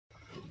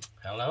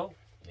Hello,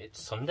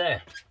 it's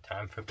Sunday,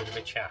 time for a bit of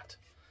a chat.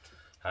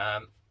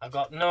 I've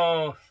got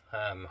no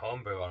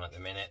homebrew on at the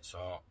minute,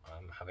 so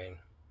I'm having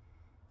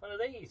one of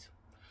these.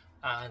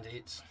 And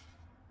it's,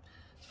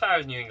 as far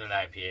as New England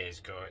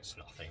IPAs go, it's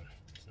nothing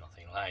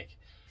like.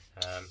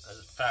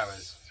 As far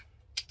as,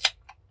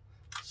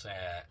 say,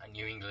 a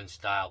New England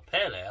style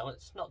pale ale,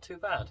 it's not too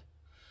bad.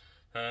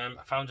 I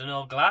found an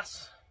old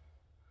glass,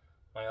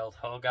 my old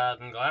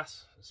Hogarden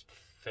glass. It's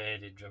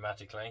faded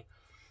dramatically.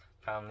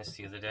 Found this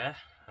the other day.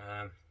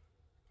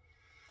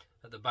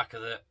 At the back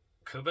of the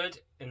cupboard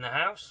in the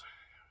house,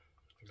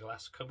 a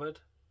glass cupboard,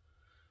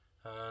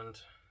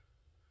 and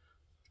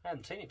I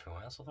hadn't seen it for a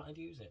while, so I thought I'd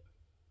use it.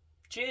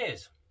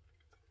 Cheers!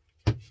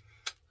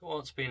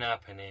 What's been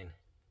happening?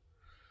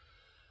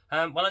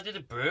 Well, I did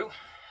a brew.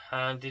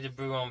 I did a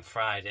brew on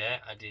Friday.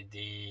 I did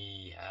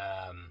the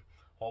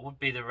what would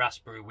be the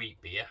raspberry wheat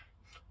beer.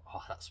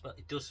 Oh,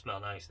 it does smell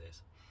nice.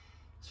 This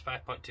it's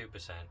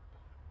 5.2%.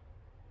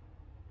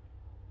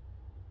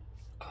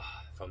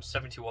 From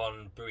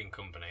 71 Brewing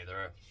Company.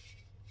 They're a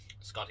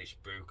Scottish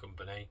brew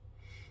company.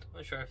 I'm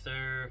not sure if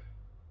they're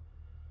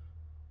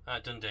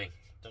Dundee.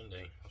 I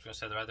was going to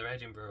say they're either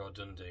Edinburgh or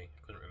Dundee.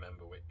 I couldn't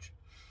remember which.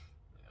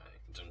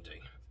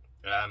 Dundee.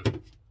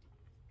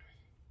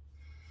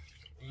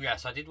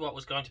 Yes, I did what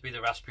was going to be the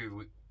raspberry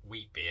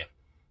wheat beer.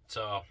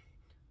 So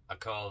I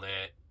called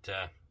it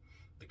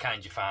the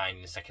kind you find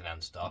in the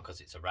second-hand store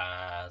because it's a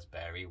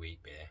raspberry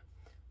wheat beer.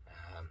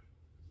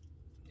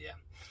 Yeah,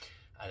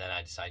 and then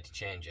I decided to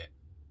change it.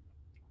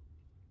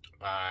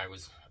 I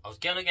was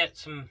gonna get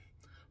some.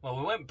 Well,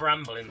 we went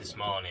brambling this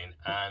morning,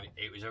 and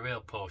it was a real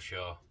poor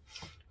show.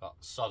 Got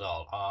sod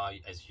all, or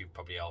as you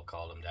probably all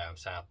call them down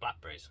south,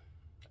 blackberries.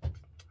 We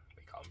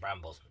call them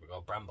brambles. We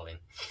go brambling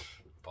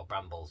for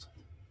brambles.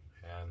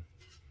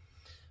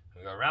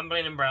 We go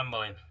rambling and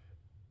brambling.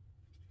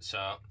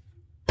 So,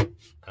 and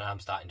I'm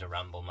starting to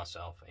ramble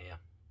myself here.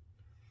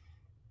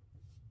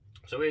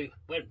 So we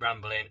went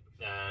brambling,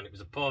 and it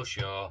was a poor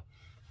show.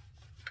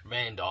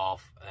 Rained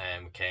off,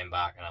 and we came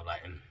back, and I'm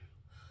like,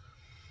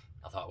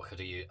 I thought we could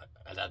have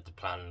I'd had the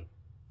plan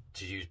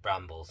to use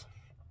brambles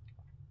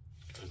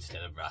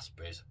instead of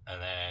raspberries,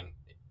 and then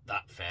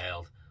that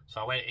failed.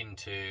 So I went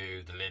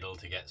into the Lidl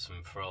to get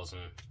some frozen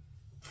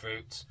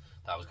fruits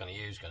that I was going to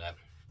use. Going to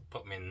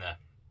put them in the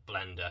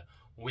blender,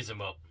 whiz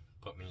them up,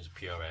 put them in as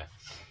puree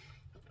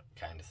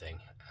kind of thing.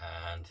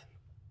 And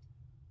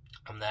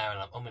I'm there, and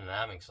I'm umming and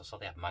ahhing because I saw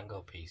they had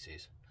mango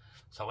pieces.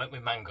 So I went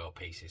with mango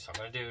pieces. So I'm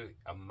going to do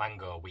a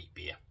mango wheat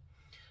beer.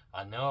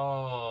 I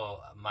know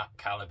Matt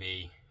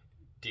Calaby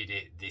did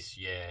it this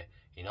year.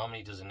 He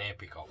normally does an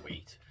apricot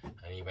wheat,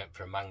 and he went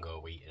for a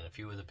mango wheat, and a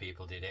few other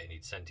people did it, and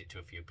he'd sent it to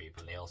a few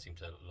people, and they all seem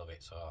to love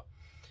it. So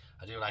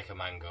I do like a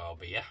mango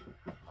beer.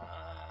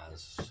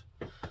 As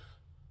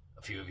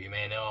a few of you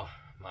may know,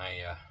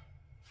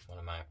 one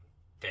of my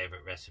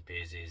favourite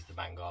recipes is the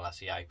Mango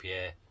Lassie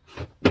IPA.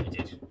 I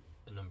did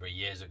a number of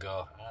years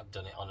ago. I've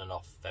done it on and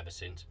off ever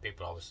since.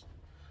 People always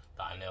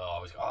that I know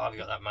always go, oh, have you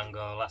got that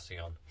Mango Lassie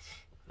on?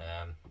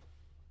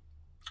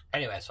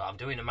 Anyway, so I'm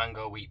doing a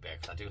mango wheat beer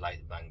because I do like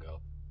mango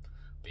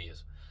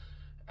beers,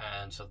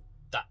 and so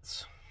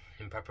that's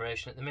in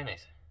preparation at the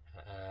minute.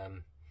 I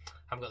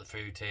haven't got the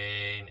fruit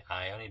in.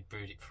 I only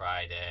brewed it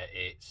Friday.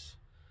 It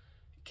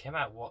came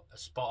out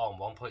spot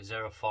on.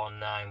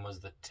 1.049 was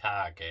the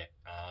target,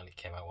 and it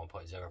came out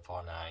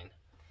 1.049.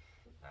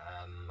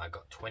 I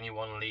got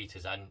 21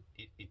 litres, and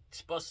it's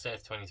supposed to say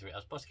 23. I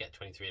was supposed to get a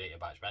 23 litre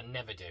batch, but I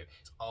never do.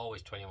 It's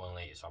always 21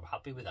 litres, so I'm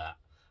happy with that.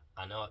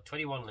 I know at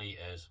 21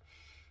 litres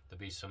there'll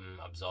be some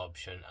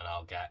absorption, and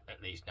I'll get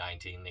at least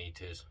 19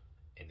 litres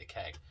in the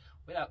keg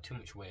without too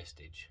much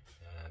wastage.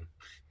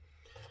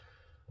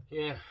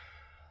 Yeah,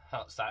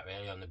 that's that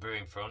really on the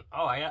brewing front.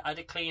 Oh, I had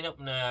to clean up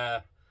and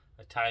a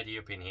tidy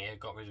up in here.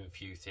 Got rid of a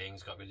few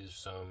things. Got rid of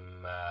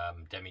some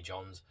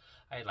demijohns.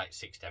 I had like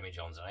 6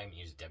 demijohns, and I haven't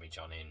used a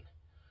demijohn in,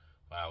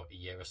 well, a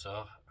year or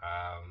so.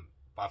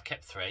 But I've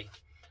kept 3.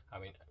 I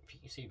mean, if you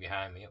can see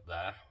behind me up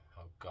there,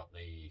 I've got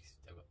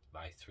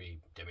my 3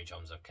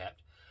 demijohns I've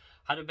kept.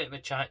 Had a bit of a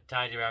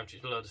tidy around,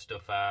 took a load of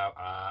stuff out.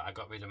 I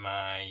got rid of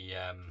my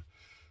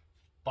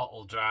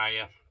bottle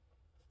dryer.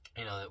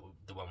 You know,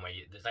 the one where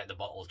there's like the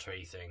bottle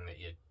tree thing that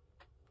you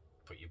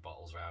put your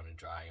bottles around and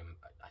dry them.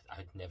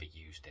 I'd never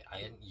used it. I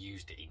hadn't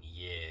used it in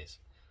years.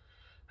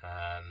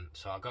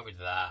 So I got rid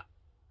of that.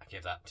 I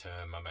gave that to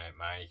my mate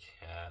Mike.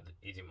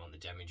 He didn't want the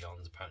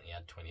demijohns. Apparently he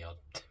had 20 odd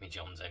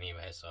demijohns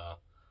anyway, so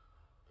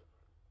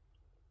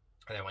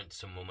and I went to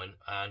some woman,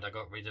 and I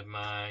got rid of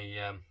my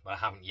well, I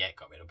haven't yet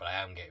got rid of, but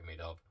I am getting rid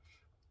of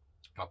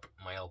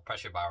my old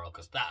pressure barrel,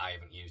 because that I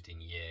haven't used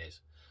in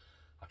years.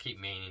 I keep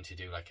meaning to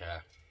do like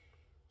a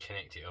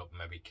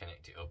maybe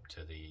connect it up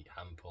to the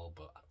hand pull,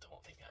 but I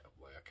don't think that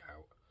would work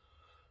out.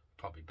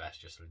 Probably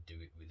best just to do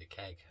it with the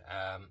keg.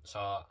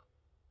 So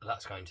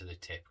that's going to the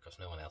tip because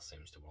no one else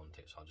seems to want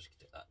it, so I'll just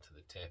get that to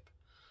the tip,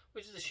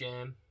 which is a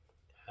shame.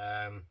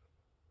 But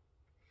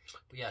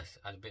yes,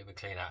 I had a bit of a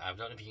clean out. I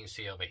don't know if you can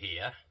see over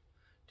here,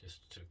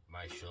 just to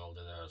my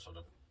shoulder there, sort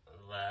of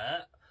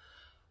there.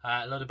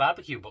 a load of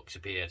barbecue books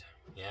appeared.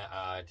 Yeah,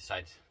 I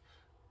decided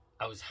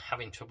I was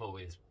having trouble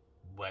with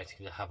where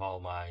to have all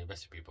my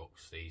recipe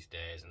books these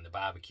days, and the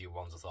barbecue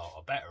ones I thought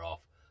are better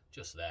off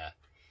just there.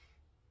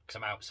 Because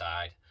I'm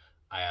outside,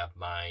 I have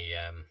my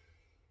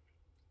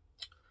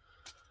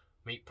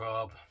meat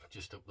probe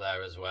just up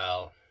there as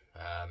well.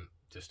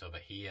 Just over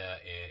here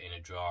in a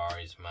drawer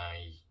is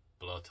my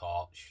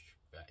blowtorch.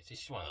 It's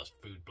just one of those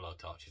food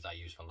blowtorches I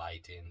use for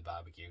lighting the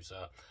barbecue.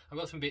 So I've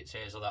got some bits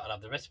here so that I'll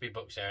have the recipe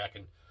books here. I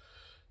can,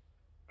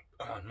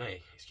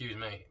 excuse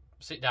me,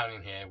 sit down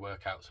in here,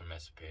 work out some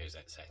recipes,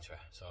 etc.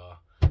 So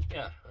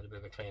yeah, I had a bit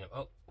of a clean up.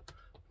 Oh,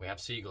 we have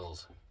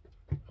seagulls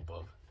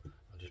above.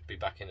 I'll just be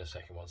back in a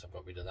second once I've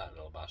got rid of that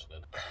little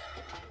bastard.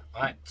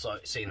 Right, so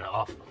seeing that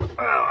off.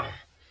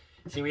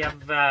 See, we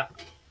have, I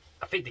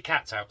feed the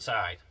cats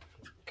outside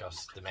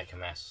because they make a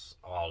mess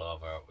all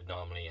over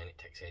normally and it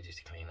takes ages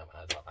to clean up,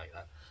 and I don't like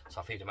that.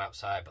 So I feed them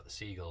outside, but the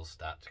seagulls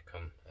start to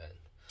come and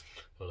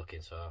we're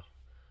looking, so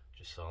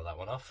just saw that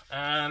one off.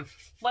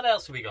 What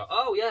else have we got?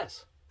 Oh,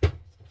 yes.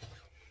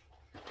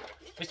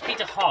 Mr.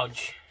 Peter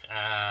Hodge,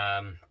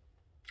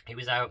 he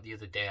was out the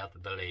other day, I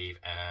believe,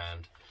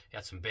 and he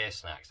had some beer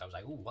snacks. I was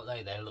like, ooh, what are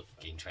they? They look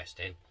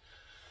interesting.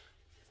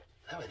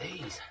 How are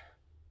these?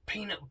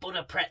 Peanut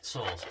butter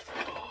pretzels.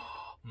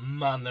 Oh,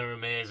 man, they're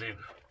amazing.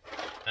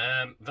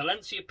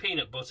 Valencia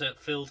peanut butter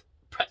filled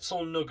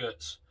pretzel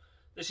nuggets.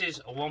 This is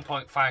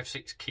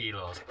 1.56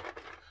 kilos,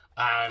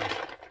 and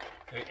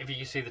if you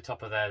can see the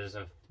top of there, there's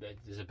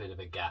a bit of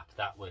a gap.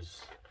 That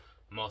was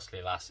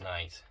mostly last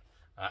night.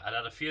 I'd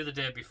had a few the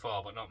day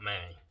before, but not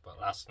many. But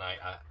last night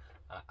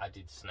I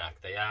did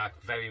snack. They are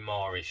very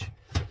Moorish.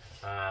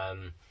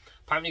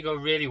 Apparently go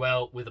really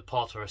well with a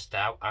porter or a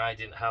stout. I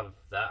didn't have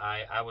that.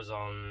 I was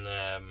on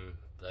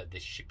the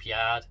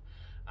shipyard,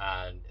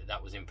 and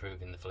that was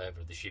improving the flavour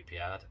of the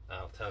shipyard,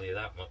 I'll tell you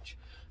that much.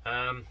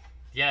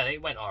 Yeah,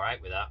 it went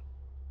alright with that.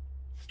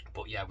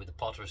 But yeah, with the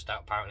porter or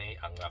stout, apparently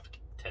I'm gonna have to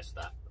test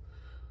that.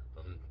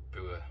 I'm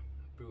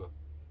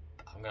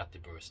gonna have to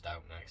brew a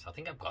stout next. I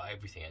think I've got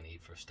everything I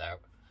need for a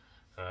stout.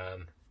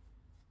 And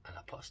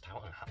I put a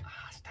stout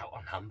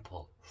on hand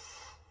pull.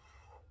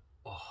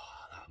 Oh,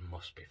 that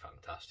must be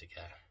fantastic.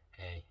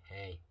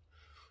 Hey.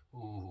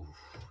 Ooh,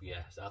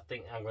 yes. I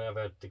think I'm gonna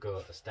have to go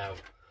a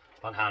stout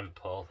on hand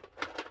pull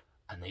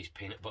and these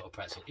peanut butter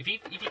pretzels. If you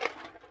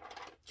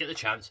get the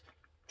chance,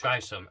 try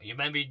some. You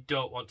maybe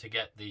don't want to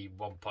get the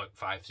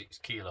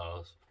 1.56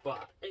 kilos,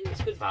 but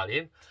it's good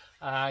value.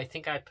 I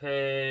think I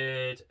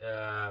paid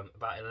about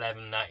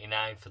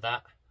 £11.99 for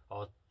that,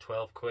 or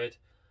 12 quid,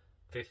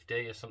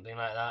 50 or something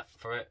like that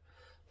for it.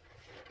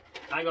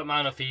 I got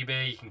mine off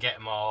eBay. You can get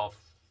them off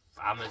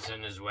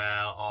Amazon as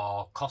well,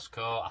 or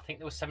Costco. I think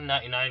there was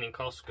 £7.99 in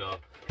Costco.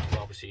 But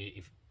obviously,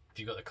 if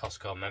you got the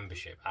Costco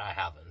membership, I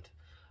haven't.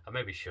 I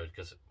maybe should,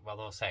 because while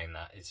I was saying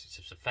that,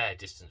 it's a fair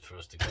distance for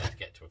us to go to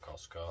get to a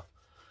Costco.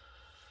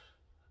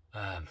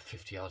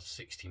 50 or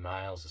 60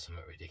 miles or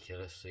something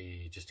ridiculous. So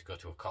you just to go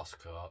to a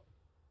Costco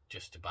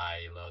just to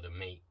buy a load of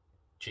meat,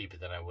 cheaper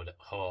than I would at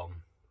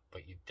home,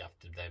 but you'd have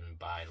to then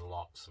buy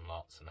lots and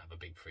lots and have a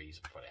big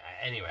freezer for it.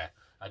 Anyway,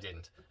 I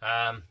didn't.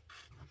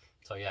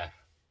 So yeah,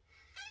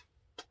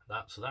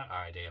 that's that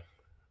idea.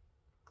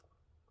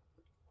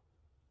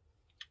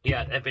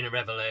 Yeah, they've been a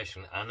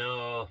revelation. I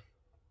know,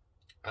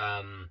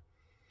 other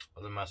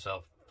than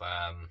myself,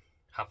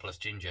 Hapless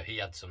Ginger, he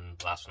had some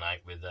last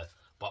night with a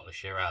bottle of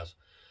Shiraz,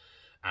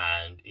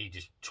 and he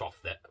just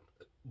troughed it.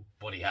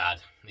 What he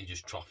had, he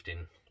just troughed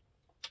in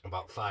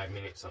about 5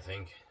 minutes, I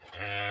think.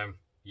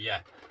 Yeah,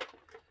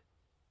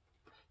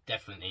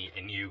 definitely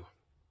a new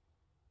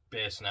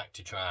beer snack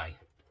to try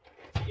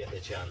if you get the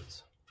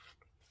chance.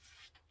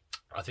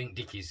 I think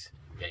Dickie's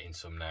getting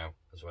some now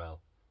as well.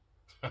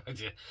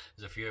 There's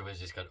a few of us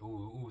just going,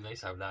 ooh, they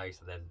sound nice,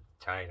 and then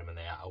trying them and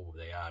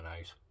they are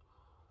nice.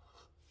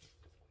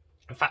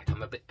 In fact,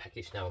 I'm a bit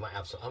peckish now. I might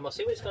have some. I'll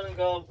see what's going to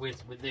go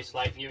with this,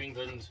 like, New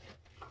England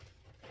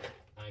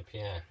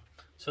IPA.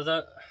 So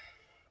the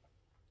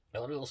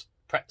little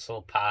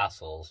pretzel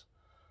parcels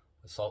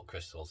with salt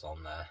crystals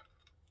on there.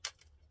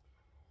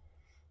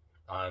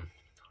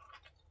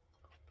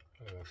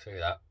 You see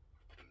that?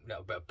 A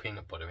little bit of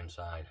peanut butter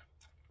inside.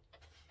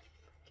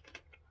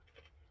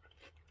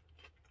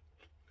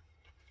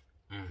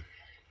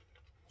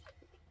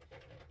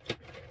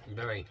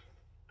 Very.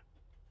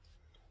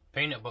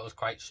 Peanut butter's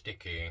quite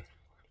sticky.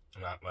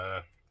 Like,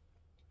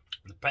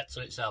 the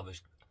pretzel itself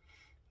is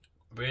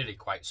really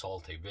quite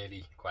salty,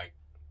 really quite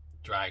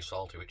dry,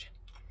 salty, which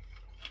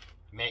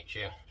makes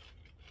you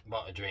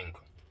want a drink.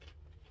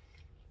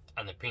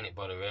 And the peanut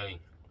butter really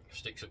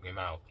sticks up your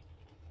mouth.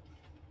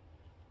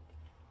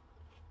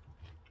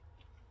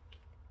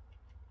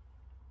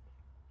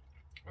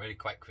 Really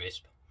quite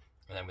crisp,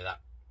 and then with that,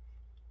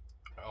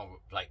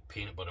 like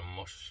peanut butter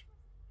mush,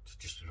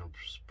 just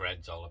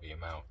spreads all over your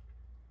mouth.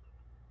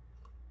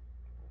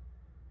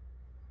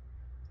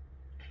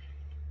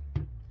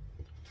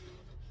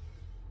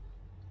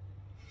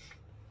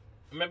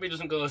 Maybe it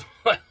doesn't go as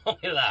well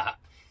with that.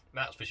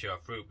 That's for sure.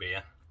 Fruit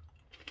beer,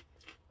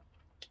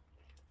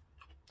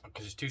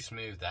 because it's too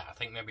smooth there. I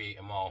think maybe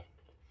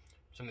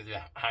something with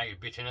a higher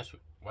bitterness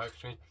works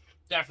for me.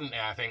 Definitely,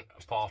 I think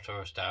a porter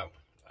or a stout,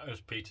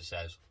 as Peter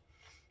says,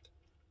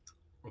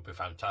 would be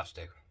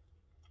fantastic.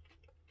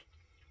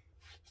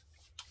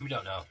 We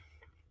don't know.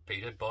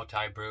 Peter,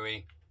 Bowtie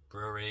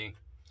Brewery,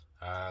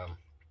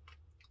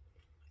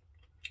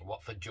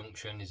 Watford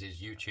Junction is his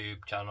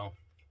YouTube channel.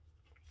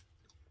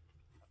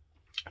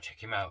 Check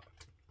him out.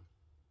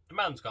 The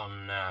man's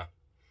gone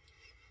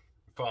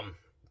from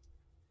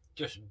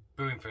just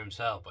brewing for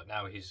himself, but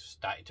now he's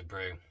started to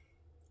brew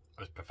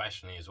as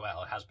professionally as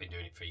well. Has been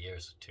doing it for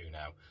years or two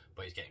now,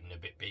 but he's getting a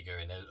bit bigger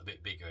and a little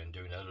bit bigger and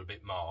doing a little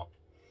bit more.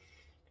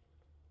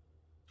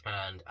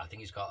 And I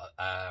think he's got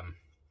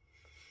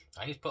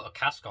and he's put a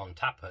cask on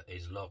tap at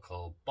his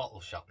local bottle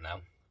shop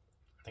now.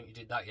 I think he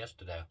did that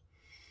yesterday.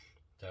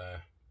 So,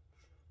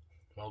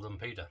 well done,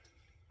 Peter.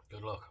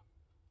 Good luck.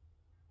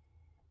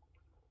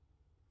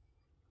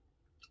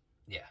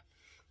 Yeah.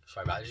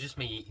 Sorry about it. It's just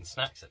me eating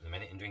snacks at the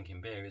minute and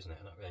drinking beer, isn't it?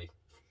 Not really.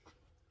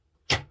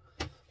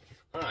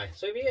 Alright,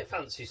 so if you get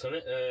fancy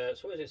something,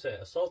 so what does it say?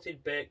 A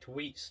salted baked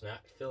wheat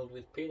snack filled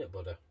with peanut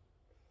butter.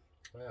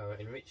 Wow,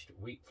 enriched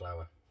wheat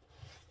flour.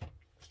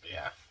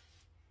 Yeah.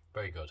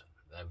 Very good.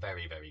 They're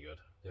very, very good.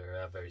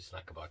 They're very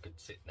snackable. I could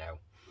sit now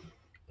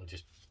and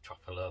just chop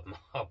a load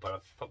more, but I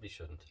probably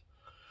shouldn't.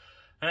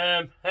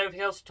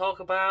 Anything else to talk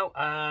about?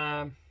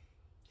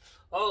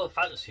 Oh, the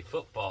fantasy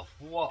football.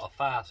 What a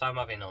farce I'm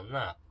having on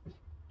that.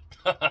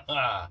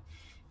 I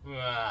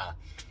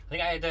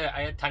think I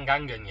had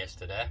Tangangan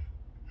yesterday.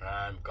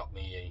 Got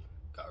a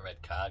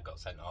red card, got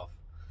sent off.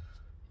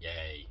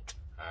 Yay.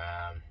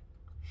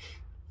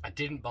 I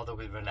didn't bother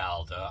with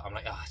Ronaldo. I'm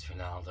like, oh, it's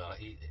Ronaldo.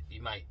 He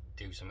might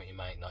do something, he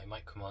might not. He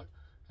might come on.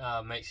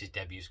 Makes his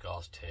debut,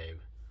 scores 2.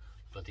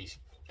 But his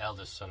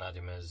eldest son had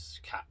him as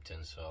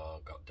captain,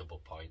 so got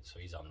double points. So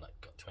he's on like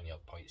got 20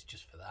 odd points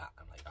just for that.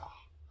 I'm like,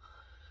 oh.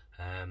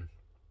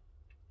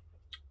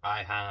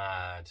 I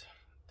had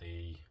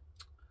the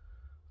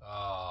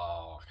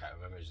I can't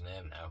remember his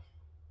name now.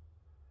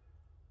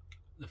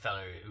 The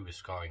fellow who was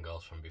scoring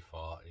goals from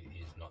before,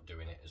 he's not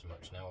doing it as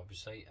much now,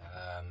 obviously.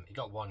 He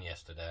got 1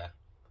 yesterday.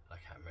 I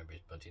can't remember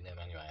his bloody name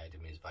anyway. I had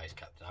him as vice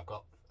captain. I've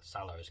got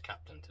Salah as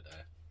captain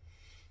today.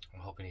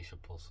 I'm hoping he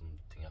should pull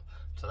something up.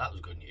 So that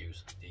was good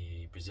news.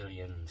 The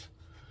Brazilians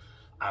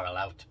are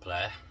allowed to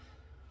play.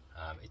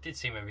 It did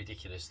seem a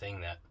ridiculous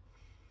thing that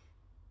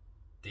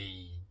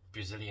the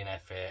Brazilian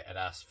FA had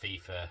asked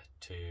FIFA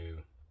to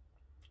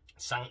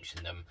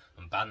sanction them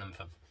and ban them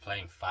for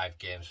playing 5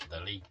 games for the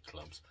league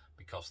clubs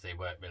because they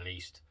weren't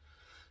released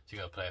to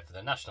go play for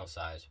the national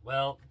sides.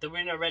 Well, they were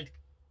in a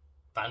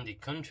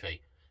red-banded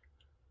country.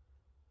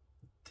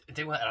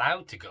 They weren't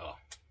allowed to go.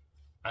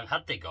 And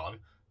had they gone,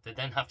 they'd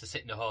then have to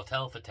sit in a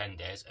hotel for 10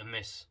 days and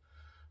miss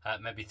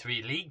maybe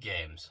 3 league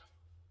games.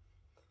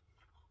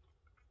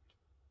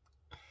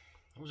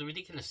 It was a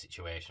ridiculous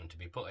situation to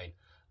be put in.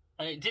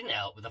 And it didn't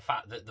help with the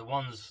fact that the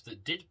ones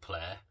that did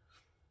play,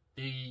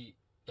 the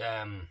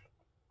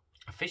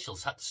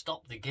officials had to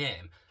stop the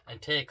game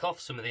and take off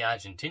some of the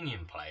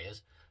Argentinian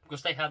players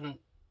because they hadn't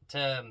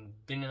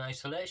been in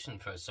isolation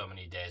for so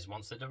many days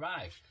once they'd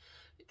arrived.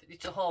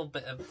 It's a whole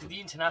bit of... The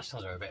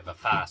internationals are a bit of a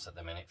farce at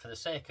the minute for the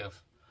sake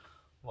of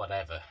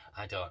whatever.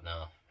 I don't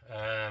know.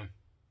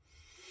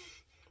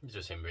 It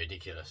just seems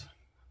ridiculous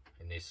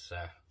in this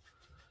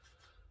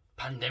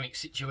pandemic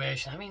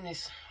situation. I mean,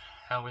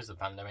 how is the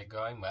pandemic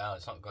going? Well,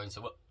 it's not going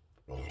so well.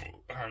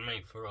 I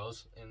mean, for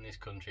us in this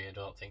country, I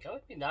don't think. I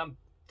mean, I'm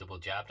double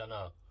jabbed, I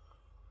know.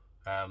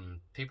 A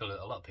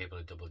lot of people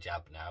are double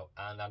jabbed now,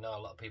 and I know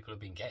a lot of people have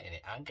been getting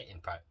it and getting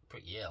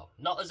pretty ill.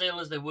 Not as ill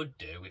as they would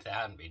do if they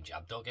hadn't been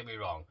jabbed, don't get me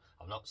wrong.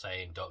 I'm not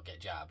saying don't get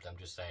jabbed, I'm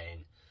just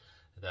saying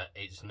that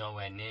it's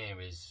nowhere near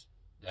as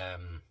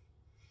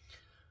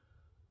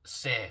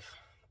safe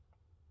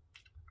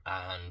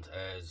and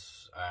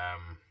as,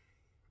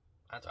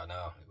 I don't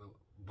know,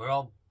 we're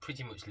all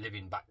pretty much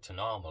living back to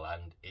normal,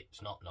 and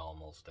it's not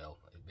normal still.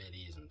 It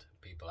really isn't.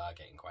 People are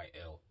getting quite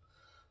ill.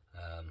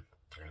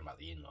 Talking about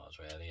the in-laws,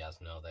 really, as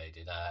no, they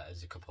did.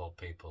 There's a couple of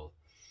people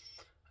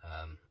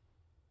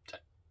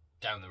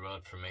down the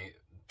road from me.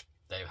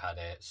 They've had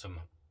some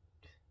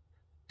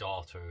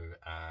daughter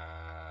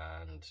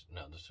and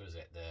no, this was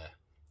it.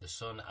 The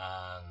son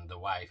and the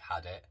wife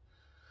had it.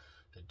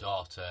 The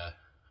daughter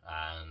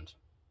and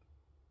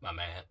my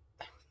mate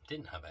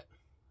didn't have it.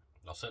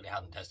 Or certainly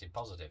hadn't tested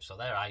positive, so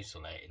they're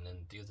isolating,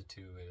 and the other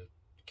 2 are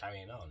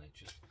carrying on. It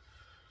just,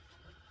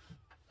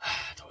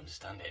 I don't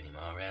understand it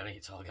anymore, really.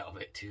 It's all got a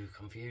bit too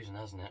confusing,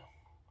 hasn't it?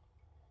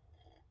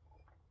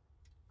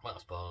 Well, I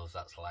suppose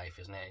that's life,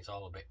 isn't it? It's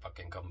all a bit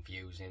fucking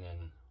confusing.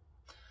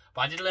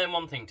 But I did learn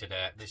one thing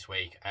this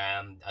week.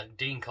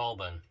 Dean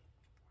Colburn,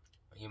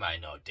 you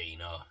might know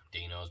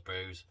Dino's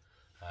Brews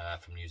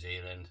from New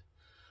Zealand.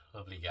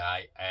 Lovely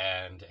guy.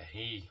 And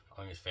he,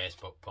 on his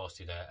Facebook,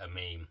 posted a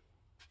meme.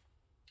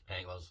 And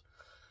it was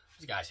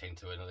this guy saying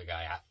to another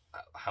guy,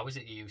 how is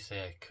it you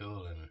say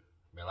cool and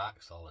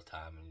relax all the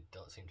time and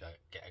don't seem to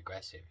get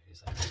aggressive?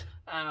 He's like,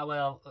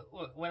 well,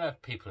 when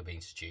people are being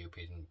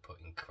stupid and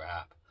putting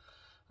crap,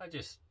 I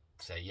just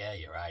say, yeah,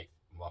 you're right,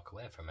 walk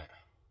away from it.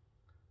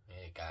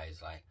 Yeah,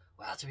 guy's like,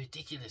 well, that's a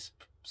ridiculous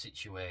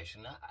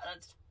situation.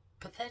 That's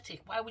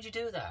pathetic. Why would you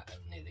do that?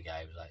 And the other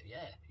guy was like,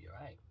 yeah, you're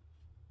right.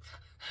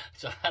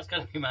 So that's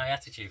going to be my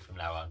attitude from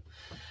now on.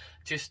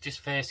 Just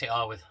face it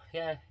all with,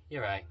 yeah,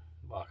 you're right.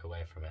 Walk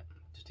away from it.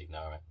 Just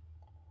ignore it.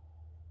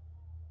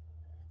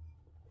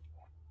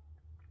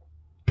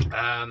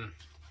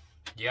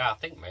 Yeah, I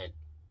think we're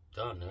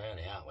done,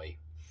 really, aren't we?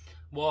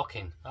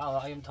 Walking. Oh,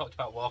 I haven't talked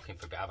about walking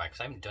for a bit, have I? Because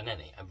I haven't done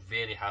any. I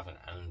really haven't.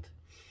 And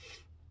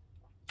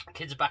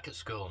kids are back at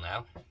school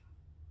now,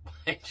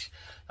 which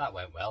that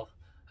went well.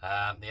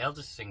 The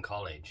eldest is in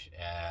college,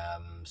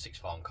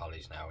 sixth form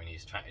college now, and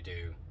he's trying to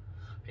do.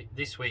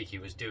 This week he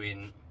was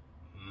doing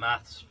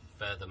maths,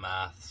 further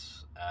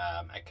maths,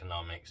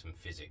 economics, and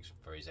physics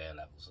for his A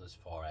levels. There's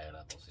 4 A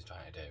levels he's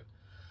trying to do.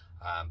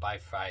 By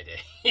Friday,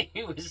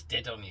 he was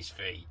dead on his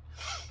feet.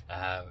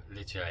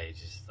 Literally,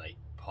 just like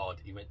poured.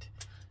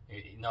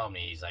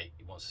 Normally,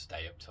 he wants to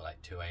stay up till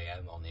like 2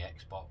 AM on the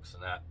Xbox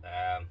and that.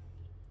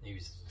 He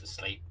was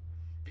asleep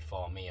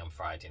before me on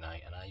Friday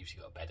night, and I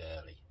usually go to bed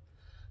early.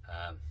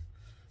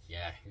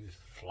 Yeah, he was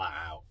flat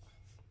out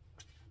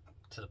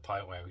to the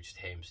point where we just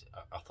hear him.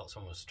 I thought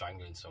someone was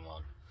strangling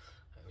someone.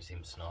 It was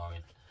him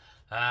snoring.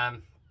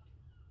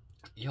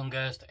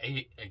 Youngest,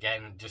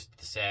 again, just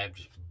the same.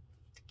 Just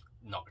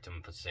knocked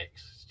him for 6.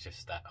 It's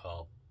just that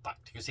whole back,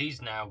 because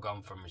he's now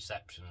gone from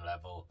reception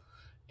level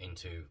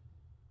into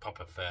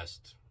proper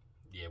first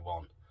year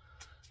 1.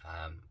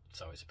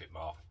 So it's a bit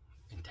more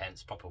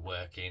intense, proper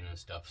working and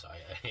stuff. So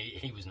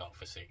he was knocked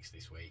for 6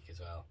 this week as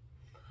well.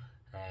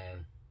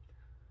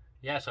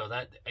 Yeah, so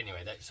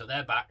so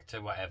they're back to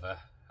whatever.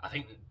 I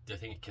think the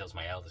thing that kills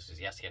my eldest is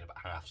he has to get about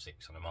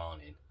 6:30 in the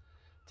morning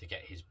to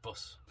get his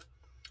bus.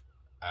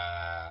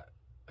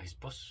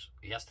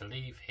 He has to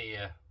leave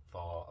here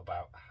for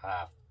about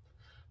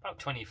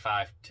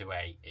 25 to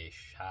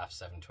 8-ish,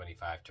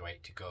 7:25 to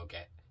 8 to go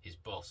get his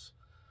bus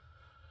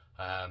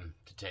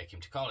to take him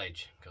to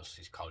college, because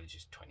his college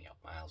is 20 odd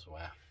miles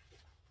away.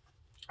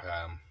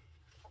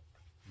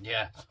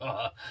 Yeah,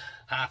 so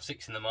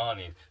 6:30 in the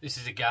morning. This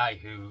is a guy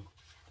who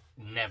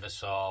never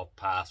saw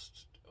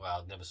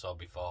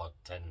before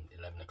 10,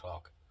 11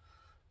 o'clock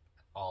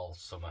all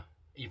summer,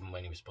 even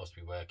when he was supposed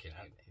to be working.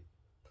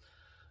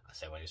 I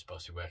say when he was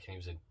supposed to be working, he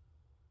was in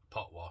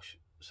pot wash,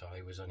 so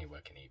he was only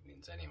working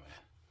evenings anyway.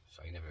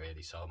 So he never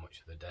really saw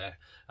much of the day,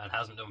 and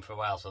hasn't done for a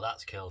while, so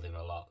that's killed him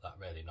a lot. That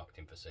really knocked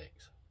him for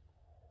 6.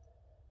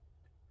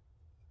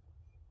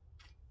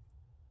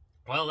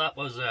 Well, that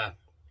was an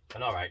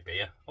alright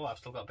beer. Oh, I've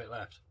still got a bit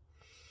left.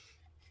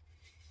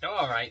 They're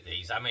alright,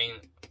 these. I mean,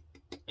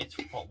 it's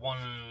what,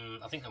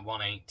 I think they're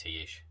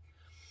 180-ish.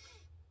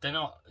 They're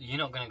not, you're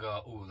not going to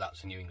go, oh,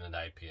 that's a New England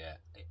IPA.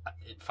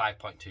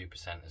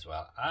 5.2% as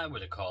well. I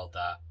would have called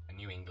that a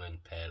New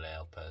England Pale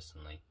Ale,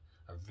 personally.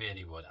 I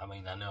really would. I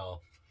mean, I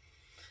know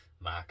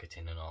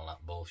marketing and all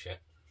that bullshit.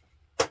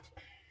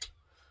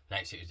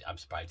 Next, I'm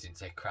surprised it didn't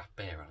say craft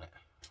beer on it.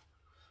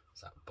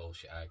 It's that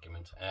bullshit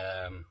argument.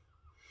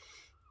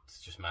 It's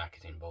just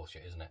marketing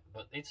bullshit, isn't it?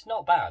 But it's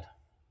not bad.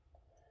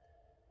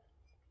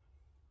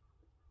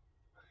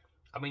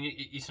 I mean,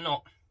 it's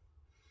not.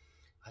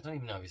 I don't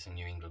even know if it's a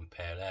New England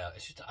Pale Ale.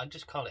 It's just, I'd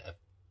just call it a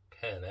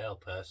Pale Ale,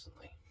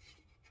 personally.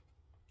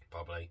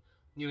 Probably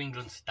New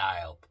England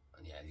style.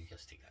 Yeah, you can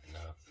stick that in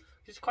there.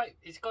 It's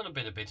got a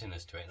bit of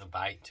bitterness to it and a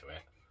bite to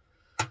it.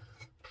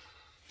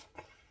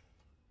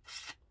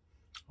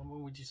 What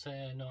would you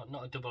say?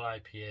 Not a double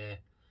IPA.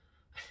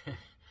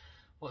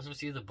 What's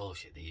the other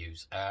bullshit they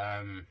use?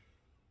 A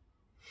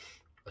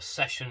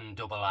session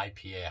double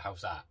IPA.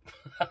 How's that?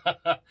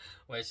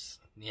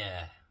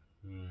 Yeah.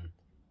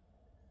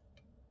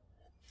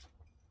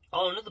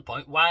 Oh, another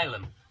point.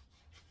 Wylam.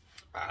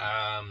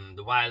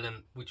 The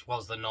Wylam, which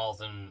was the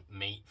northern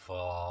meat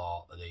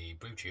for the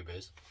brew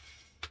tubers.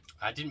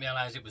 I didn't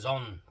realise it was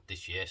on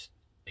this year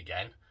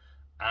again,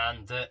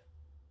 and that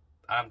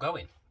I'm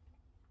going.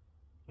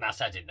 And I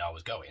said I didn't know I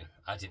was going.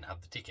 I didn't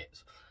have the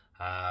tickets.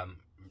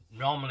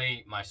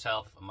 Normally,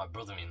 myself and my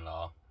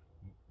brother-in-law,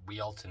 we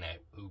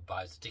alternate who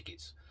buys the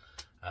tickets.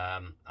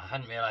 I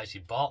hadn't realised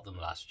he'd bought them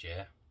last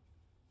year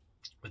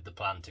with the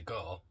plan to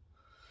go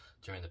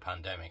during the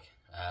pandemic.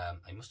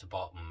 I must have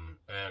bought them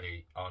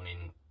early on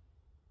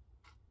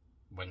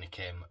when they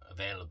came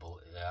available,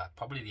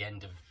 probably the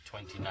end of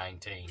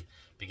 2019,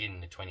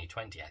 beginning of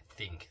 2020. I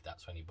think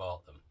that's when he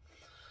bought them.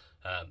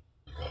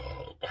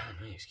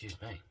 Excuse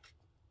me.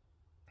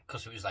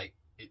 Because it was like,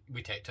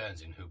 we take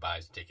turns in who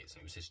buys the tickets,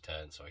 and it was his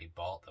turn, so he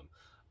bought them.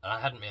 And I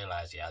hadn't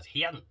realised he had.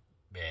 He hadn't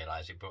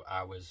realised it, but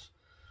I was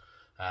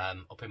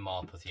up in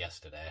Morpeth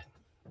yesterday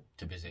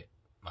to visit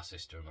my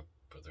sister and my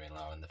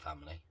brother-in-law and the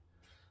family,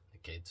 the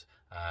kids,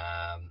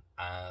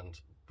 and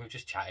we were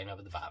just chatting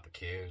over the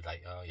barbecue,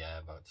 like, oh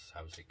yeah, but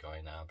how's it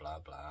going now, blah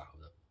blah,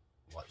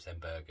 what's them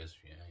burgers,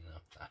 yeah, you know,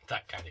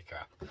 that kind of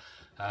crap.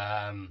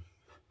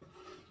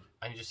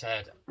 And he just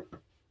said,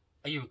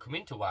 are you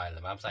coming to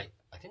Wylam? I was like,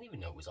 I didn't even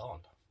know it was on.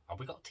 Have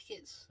we got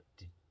tickets?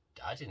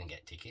 I didn't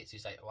get tickets.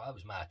 He's like, well, it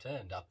was my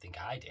turn. I think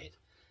I did.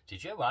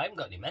 did you? Well, I haven't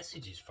got any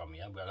messages from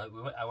you.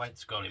 I went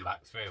scrolling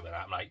back through and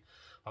I'm like,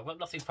 I've got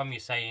nothing from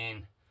you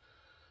saying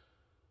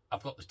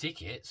I've got the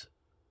tickets,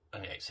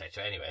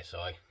 etc. Anyway,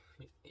 so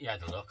he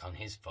had a look on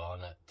his phone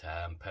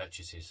at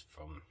purchases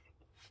from...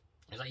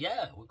 He's like,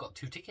 yeah, we've got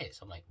 2 tickets.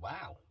 I'm like,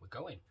 wow, we're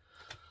going.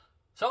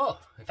 So,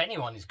 if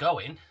anyone is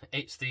going,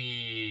 it's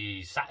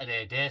the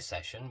Saturday day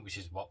session, which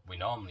is what we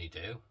normally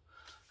do.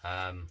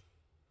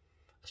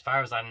 As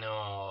far as I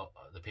know,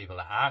 the people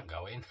that aren't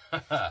going,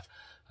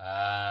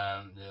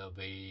 there'll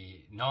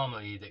be,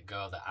 normally that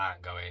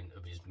aren't going,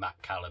 it'll be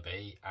Matt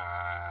Calaby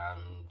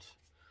and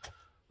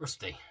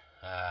Rusty,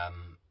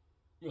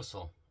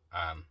 Russell.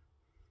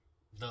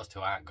 Those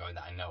 2 aren't going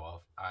that I know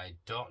of. I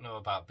don't know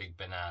about Big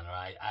Banana.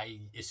 I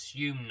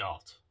assume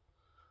not,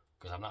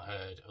 because I've not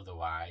heard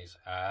otherwise.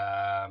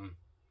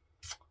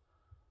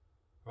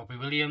 Robbie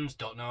Williams,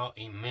 don't know.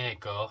 He may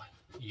go.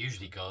 He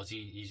usually goes.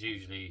 He's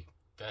usually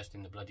first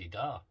in the bloody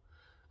door.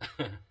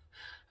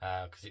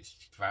 Because it's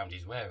round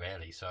his way,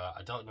 really. So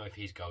I don't know if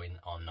he's going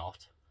or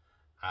not.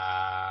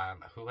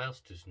 Who else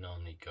does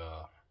normally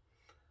go?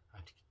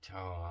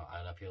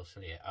 I feel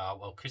silly.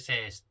 Well, Chris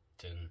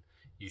Aston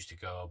used to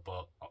go,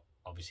 but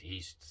obviously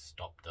he's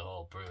stopped the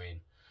whole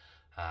brewing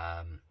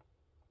and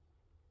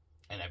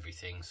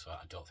everything, so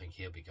I don't think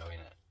he'll be going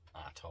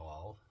at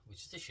all,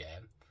 which is a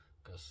shame,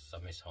 because I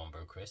miss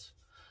Homebrew Chris.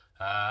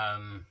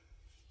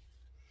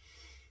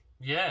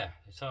 Yeah,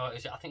 so I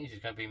think it's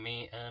just going to be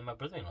me and my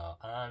brother-in-law,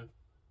 and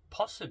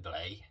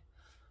possibly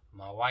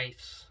my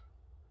wife's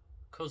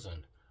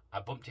cousin. I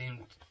bumped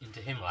into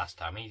him last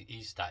time.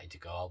 He started to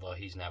go, although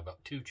he's now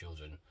got 2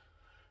 children.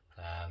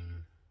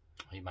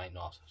 He might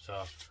not,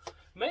 so it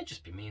may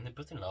just be me and the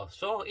brother-in-law.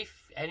 So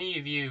if any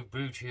of you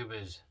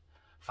brewtubers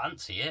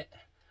fancy it,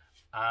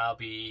 I'll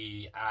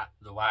be at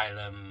the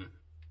Wylam.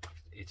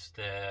 It's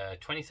the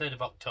 23rd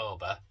of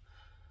October,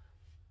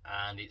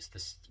 and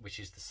which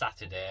is the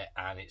Saturday,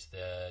 and it's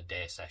the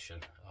day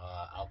session.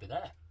 I'll be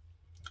there.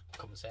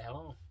 Come and say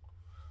hello.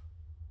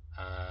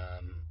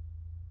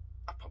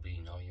 I probably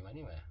know you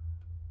anyway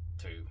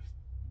through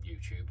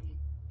YouTube and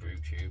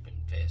BrewTube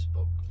and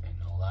Facebook and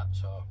all that.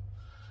 So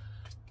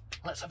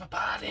let's have a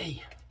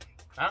party.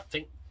 I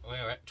think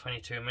we're at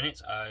 22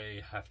 minutes.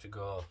 I have to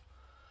go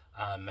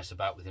and mess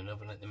about with an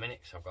oven at the minute,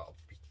 because I've got a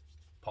big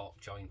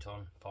pork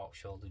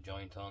shoulder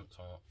joint on,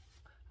 so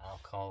I'll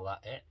call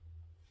that it.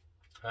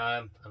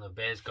 And the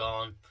beer's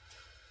gone,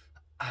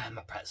 and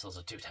my pretzels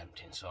are too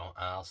tempting, so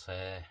I'll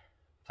say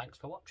thanks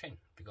for watching.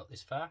 If you got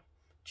this far,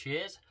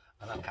 cheers,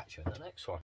 and I'll catch you in the next one.